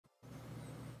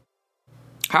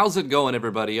How's it going,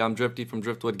 everybody? I'm Drifty from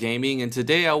Driftwood Gaming, and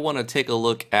today I want to take a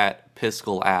look at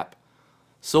Piskel app.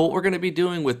 So what we're going to be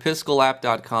doing with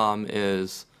piskelapp.com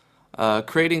is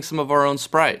creating some of our own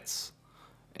sprites.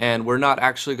 And we're not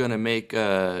actually going to make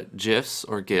GIFs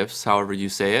or GIFs, however you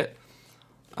say it.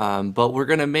 But we're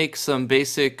going to make some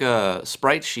basic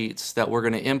sprite sheets that we're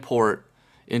going to import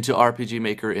into RPG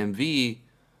Maker MV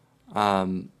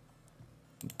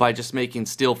by just making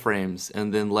still frames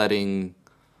and then letting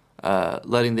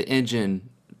the engine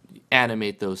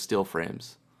animate those still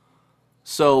frames.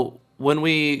 So when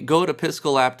we go to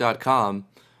piskelapp.com,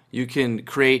 you can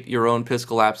create your own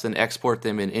Piskel apps and export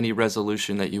them in any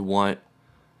resolution that you want.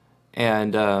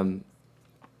 And the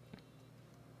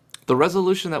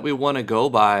resolution that we want to go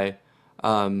by,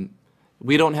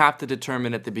 we don't have to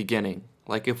determine at the beginning.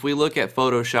 Like if we look at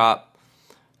Photoshop,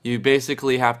 you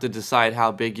basically have to decide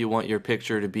how big you want your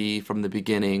picture to be from the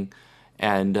beginning.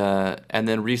 And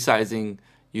then resizing,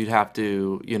 you'd have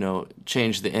to,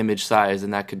 change the image size,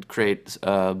 and that could create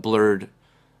blurred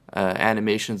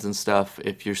animations and stuff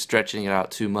if you're stretching it out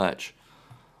too much.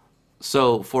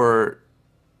 So for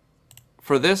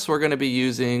this, we're going to be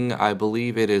using, I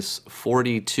believe it is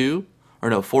 48.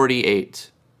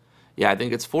 Yeah, I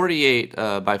think it's 48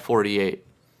 by 48.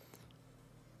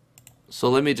 So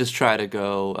let me just try to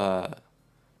go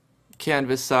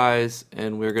canvas size,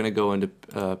 and we're going to go into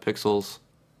pixels.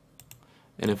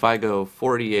 And if I go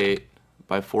 48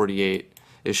 by 48,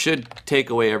 it should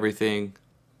take away everything.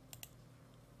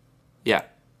 Yeah,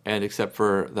 and except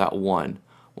for that 1,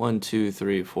 2,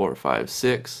 3, 4, 5,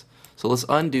 6. So let's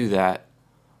undo that.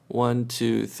 1,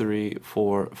 2, 3,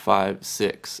 4, 5,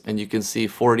 6. And you can see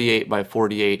 48 by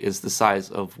 48 is the size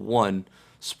of one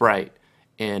sprite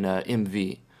in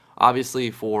MV. Obviously,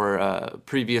 for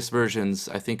previous versions,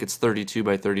 I think it's 32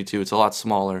 by 32. It's a lot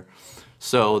smaller.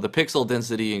 So the pixel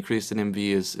density increased in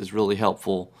MV is really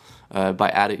helpful by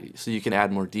adding, so you can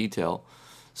add more detail.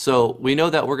 So we know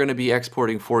that we're going to be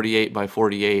exporting 48 by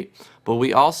 48, but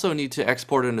we also need to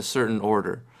export in a certain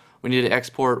order. We need to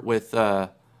export with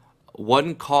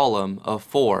one column of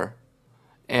 4,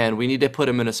 and we need to put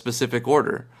them in a specific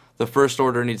order. The first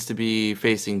order needs to be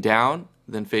facing down,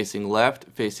 then facing left,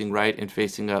 facing right, and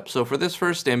facing up. So for this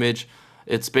first image,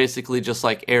 it's basically just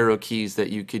like arrow keys that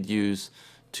you could use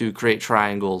to create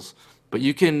triangles. But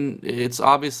it's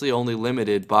obviously only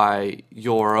limited by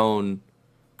your own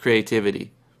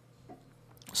creativity.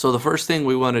 So the first thing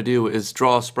we want to do is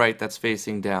draw a sprite that's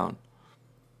facing down.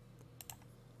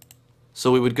 So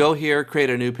we would go here, create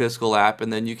a new Piskel app,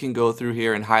 and then you can go through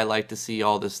here and highlight to see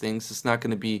all these things. It's not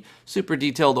going to be super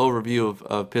detailed overview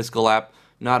of Piskel app.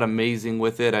 Not amazing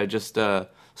with it. I just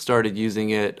started using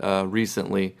it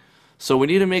recently. So we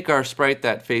need to make our sprite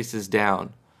that faces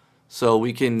down. So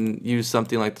we can use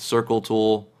something like the circle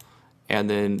tool and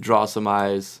then draw some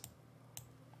eyes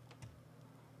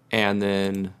and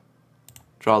then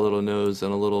draw a little nose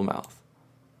and a little mouth.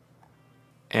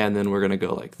 And then we're going to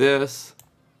go like this.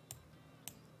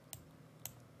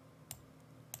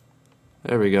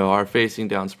 There we go, our facing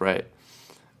down sprite.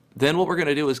 Then what we're going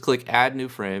to do is click Add New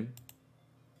Frame.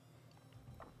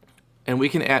 And we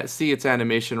can see its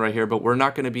animation right here, but we're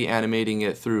not going to be animating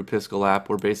it through Piskel app.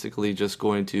 We're basically just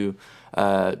going to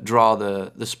draw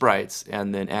the sprites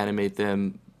and then animate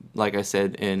them, like I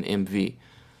said, in MV.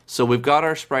 So we've got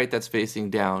our sprite that's facing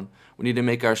down. We need to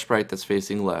make our sprite that's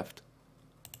facing left.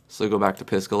 So go back to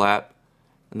Piskel app,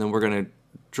 and then we're going to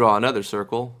draw another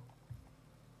circle.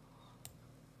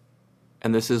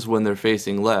 And this is when they're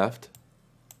facing left.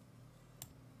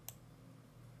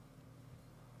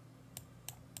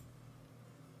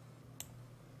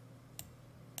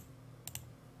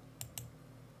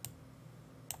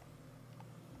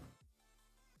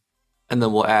 And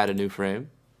then we'll add a new frame.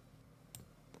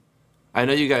 I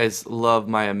know you guys love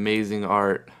my amazing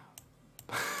art.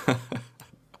 But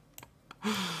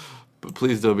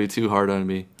please don't be too hard on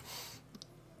me.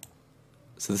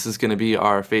 So this is going to be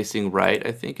our facing right.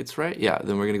 I think it's right. Yeah,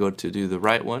 then we're going to go to do the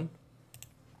right one.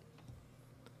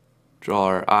 Draw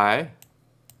our eye,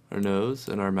 our nose,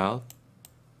 and our mouth.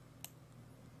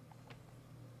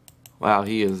 Wow,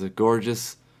 he is a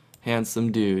gorgeous,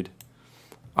 handsome dude.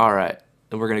 All right.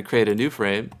 And we're going to create a new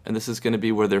frame, and this is going to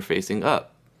be where they're facing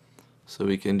up. So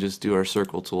we can just do our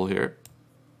circle tool here.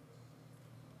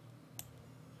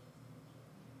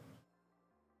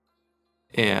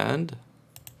 And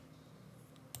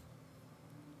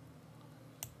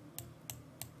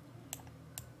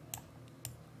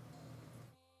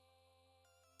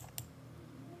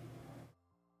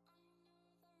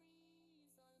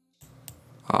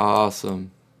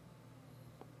awesome.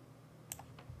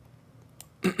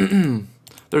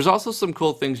 There's also some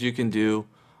cool things you can do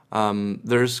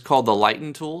there's called the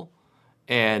lighten tool,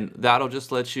 and that'll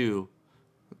just let you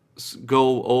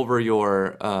go over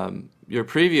your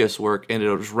previous work, and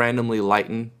it'll just randomly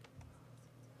lighten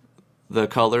the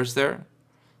colors there.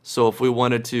 So if we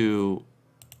wanted to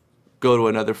go to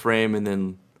another frame and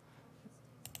then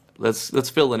let's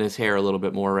fill in his hair a little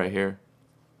bit more right here.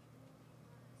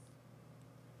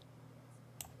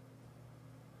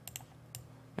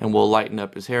 And we'll lighten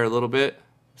up his hair a little bit.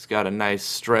 It's got a nice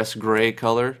stress gray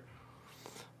color.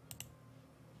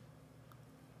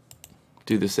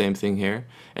 Do the same thing here.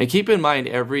 And keep in mind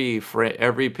every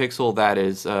pixel that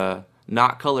is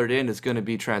not colored in is going to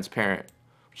be transparent,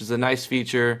 which is a nice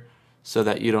feature so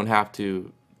that you don't have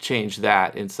to change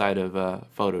that inside of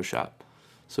Photoshop.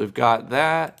 So we've got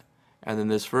that, and then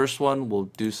this first one, we'll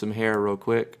do some hair real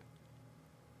quick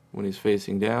when he's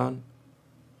facing down.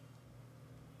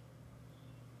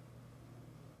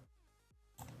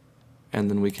 And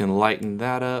then we can lighten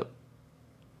that up.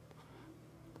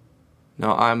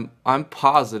 Now I'm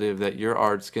positive that your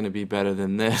art's going to be better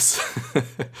than this.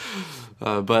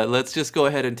 But let's just go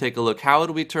ahead and take a look. How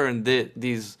do we turn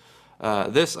this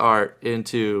art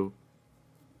into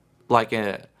like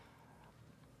a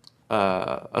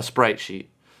sprite sheet?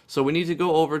 So we need to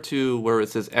go over to where it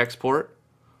says export,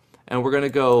 and we're going to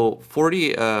go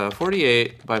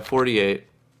 48 by 48,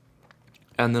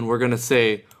 and then we're going to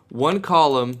say 1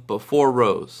 column but 4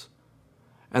 rows,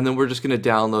 and then we're just going to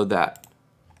download that.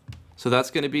 So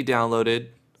that's going to be downloaded.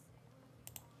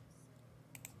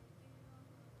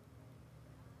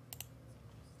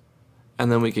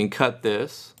 And then we can cut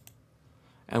this,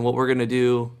 and what we're going to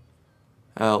do,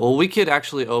 well, we could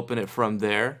actually open it from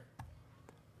there,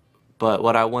 but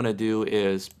what I want to do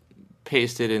is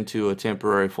paste it into a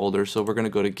temporary folder. So we're going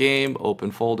to go to Game,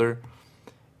 Open Folder,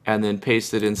 and then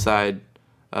paste it inside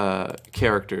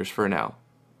characters for now.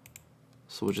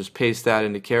 So we'll just paste that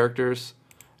into characters,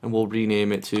 and we'll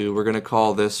rename it to, we're going to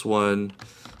call this one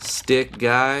Stick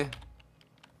Guy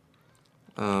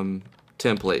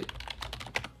Template.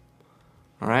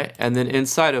 Alright, and then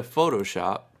inside of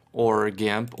Photoshop or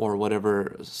Gimp or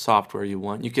whatever software you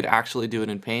want, you could actually do it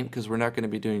in Paint, because we're not going to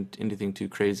be doing anything too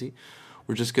crazy.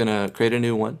 We're just going to create a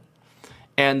new one.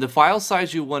 And the file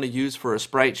size you want to use for a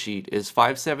sprite sheet is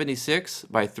 576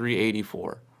 by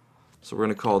 384. So we're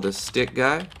going to call this Stick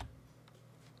Guy.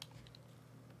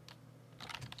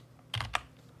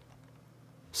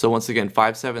 So once again,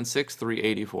 576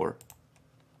 384.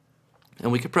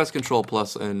 And we can press Control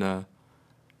plus, and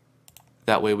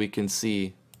that way we can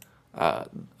see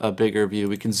a bigger view.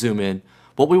 We can zoom in.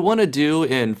 What we want to do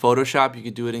in Photoshop, you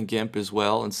could do it in Gimp as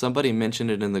well, and somebody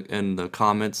mentioned it in the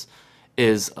comments,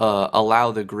 is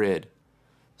allow the grid.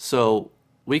 So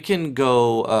we can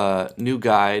go new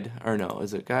guide, or no,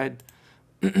 is it guide?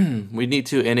 We need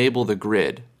to enable the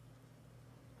grid.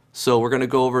 So we're going to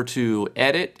go over to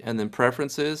Edit, and then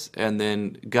Preferences, and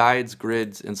then Guides,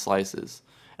 Grids, and Slices.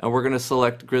 And we're going to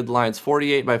select grid lines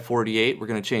 48 by 48. We're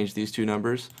going to change these two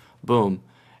numbers. Boom.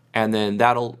 And then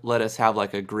that'll let us have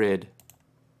like a grid.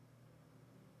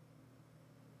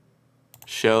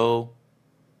 Show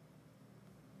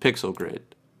pixel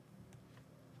grid.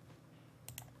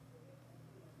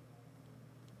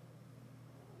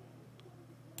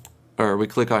 Or we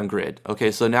click on grid. Okay,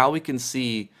 so now we can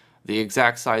see the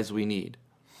exact size we need.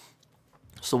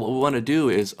 So what we want to do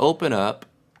is open up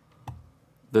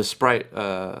the sprite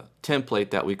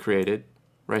template that we created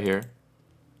right here,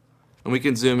 and we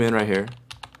can zoom in right here,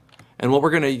 and what we're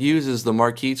going to use is the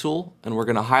marquee tool, and we're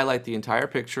going to highlight the entire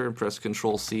picture and press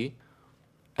Control C,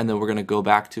 and then we're going to go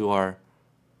back to our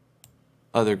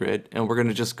other grid, and we're going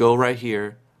to just go right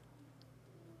here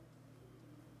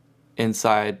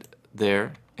inside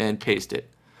there and paste it.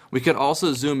 We could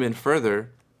also zoom in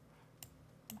further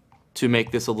to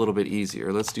make this a little bit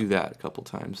easier. Let's do that a couple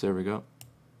times. There we go.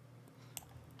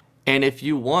 And if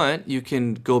you want, you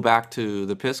can go back to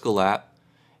the Piskel app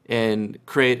and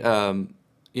create,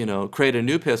 create a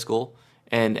new Piskel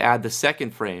and add the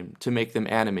second frame to make them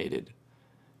animated.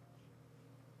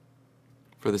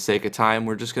 For the sake of time,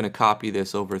 we're just going to copy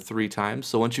this over 3 times.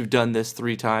 So once you've done this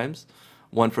 3 times,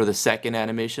 one for the second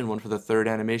animation, one for the third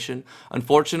animation.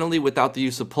 Unfortunately, without the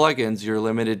use of plugins, you're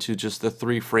limited to just the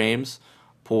 3 frames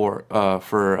for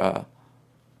the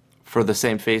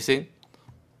same facing.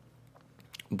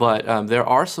 But there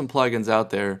are some plugins out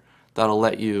there that'll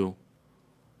let you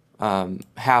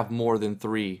have more than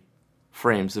 3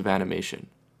 frames of animation.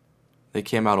 They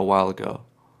came out a while ago.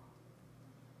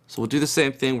 So we'll do the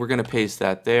same thing. We're going to paste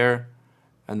that there,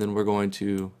 and then we're going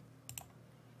to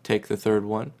take the third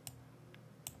one.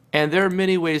 And there are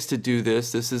many ways to do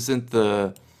this. This isn't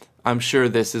the I'm sure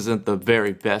this isn't the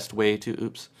very best way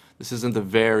to, this isn't the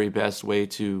very best way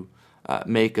to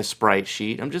make a sprite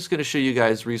sheet. I'm just going to show you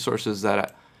guys resources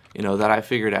that that I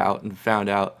figured out and found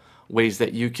out ways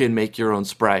that you can make your own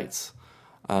sprites.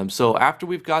 So after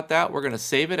we've got that, we're going to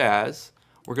save it as,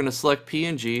 we're going to select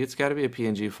PNG, it's got to be a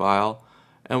PNG file,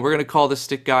 and we're going to call this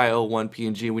stickguy01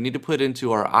 PNG. We need to put it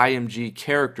into our IMG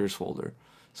characters folder.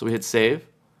 So we hit save.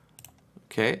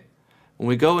 Okay. When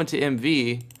we go into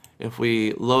MV, if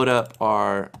we load up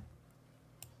our,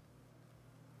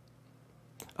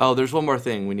 oh, there's one more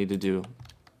thing we need to do.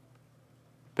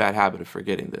 Bad habit of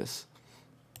forgetting this.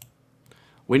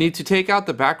 We need to take out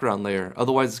the background layer,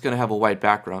 otherwise it's going to have a white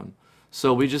background.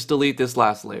 So we just delete this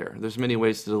last layer. There's many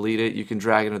ways to delete it. You can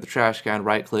drag it into the trash can,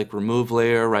 right click, remove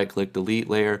layer, right click, delete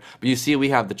layer. But you see we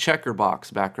have the checker box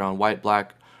background, white,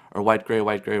 black, or white, gray,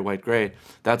 white, gray, white, gray.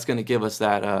 That's going to give us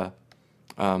that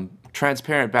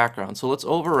transparent background. So let's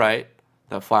overwrite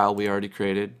that file we already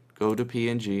created. Go to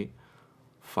PNG,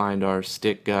 find our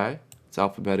stick guy. It's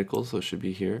alphabetical, so it should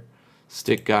be here.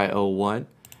 Stickguy01.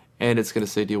 And it's going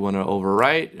to say, do you want to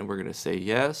overwrite? And we're going to say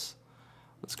yes.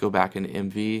 Let's go back into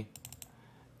MV.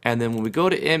 And then when we go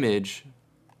to image,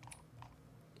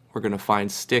 we're going to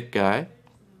find stick guy.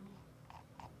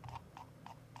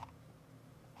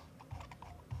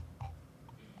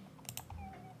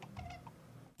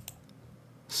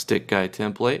 Stick guy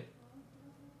template.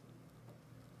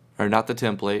 Or not the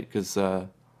template, because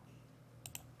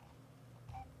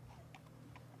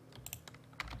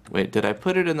wait, did I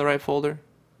put it in the right folder?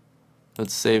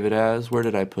 Let's save it as, where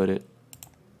did I put it?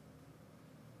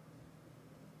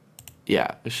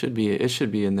 Yeah, it should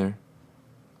be in there.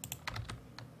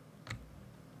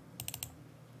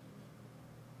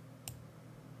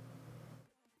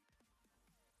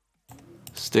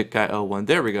 Stickguy01.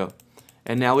 There we go.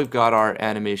 And now we've got our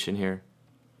animation here.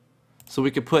 So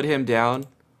we could put him down.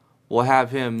 We'll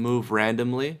have him move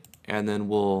randomly, and then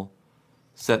we'll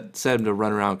set him to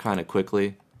run around kind of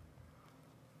quickly.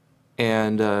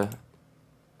 And it's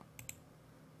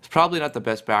probably not the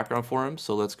best background for him,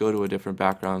 so let's go to a different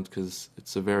background because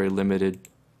it's a very limited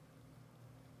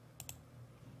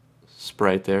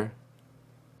sprite there.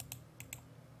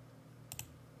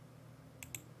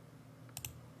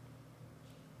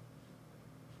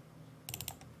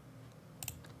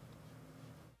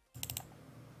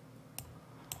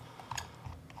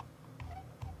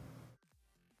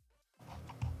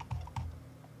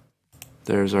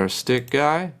 There's our stick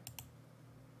guy.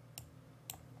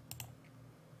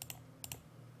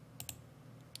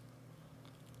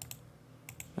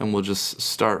 And we'll just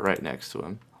start right next to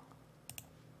him.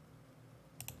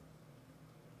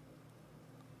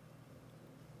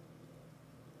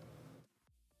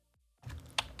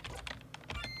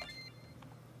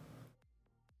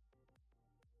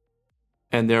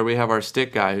 And there we have our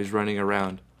stick guy who's running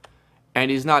around. And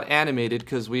he's not animated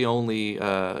because we only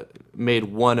made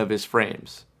one of his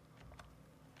frames.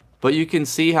 But you can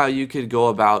see how you could go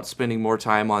about spending more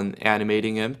time on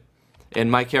animating him. And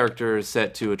my character is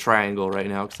set to a triangle right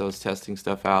now because I was testing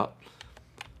stuff out.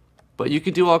 But you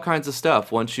could do all kinds of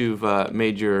stuff once you've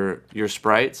made your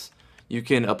sprites. You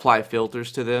can apply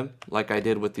filters to them like I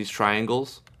did with these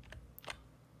triangles.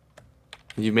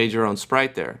 You made your own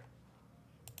sprite there.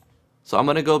 So I'm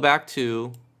going to go back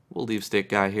to, we'll leave stick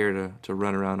guy here to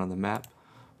run around on the map.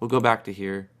 We'll go back to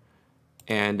here.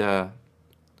 And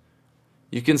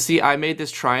you can see I made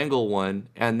this triangle one,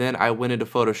 and then I went into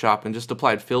Photoshop and just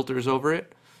applied filters over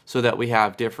it so that we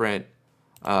have different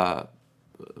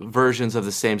versions of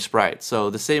the same sprite. So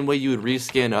the same way you would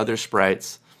reskin other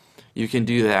sprites, you can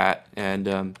do that.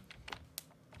 And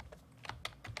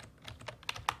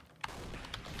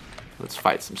let's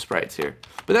fight some sprites here.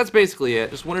 But that's basically it.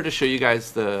 Just wanted to show you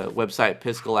guys the website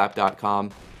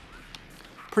piskelapp.com.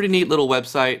 Pretty neat little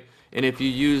website. And if you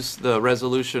use the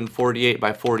resolution 48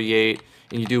 by 48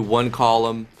 and you do one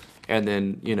column and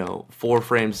then, you know, four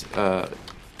rows,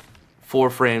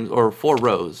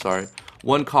 sorry,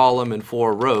 one column and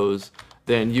 4 rows,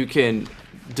 then you can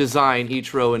design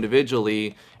each row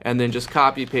individually and then just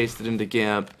copy paste it into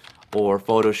Gimp or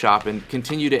Photoshop and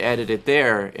continue to edit it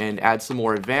there and add some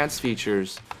more advanced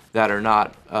features that are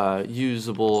not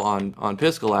usable on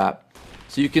Piskelapp.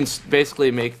 So you can basically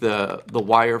make the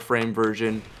wireframe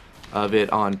version of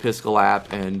it on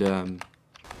Piskelapp, and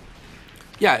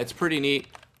yeah, it's pretty neat.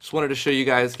 Just wanted to show you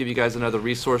guys, give you guys another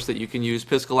resource that you can use.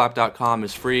 Piskelapp.com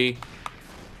is free,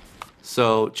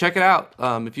 so check it out.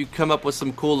 If you come up with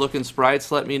some cool looking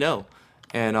sprites, let me know,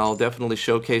 and I'll definitely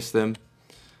showcase them.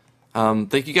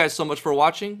 Thank you guys so much for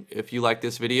watching. If you like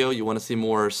this video, you want to see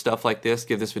more stuff like this,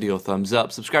 give this video a thumbs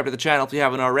up. Subscribe to the channel if you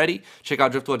haven't already. Check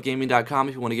out driftwoodgaming.com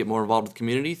if you want to get more involved with the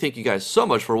community. Thank you guys so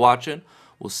much for watching.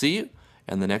 We'll see you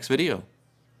in the next video.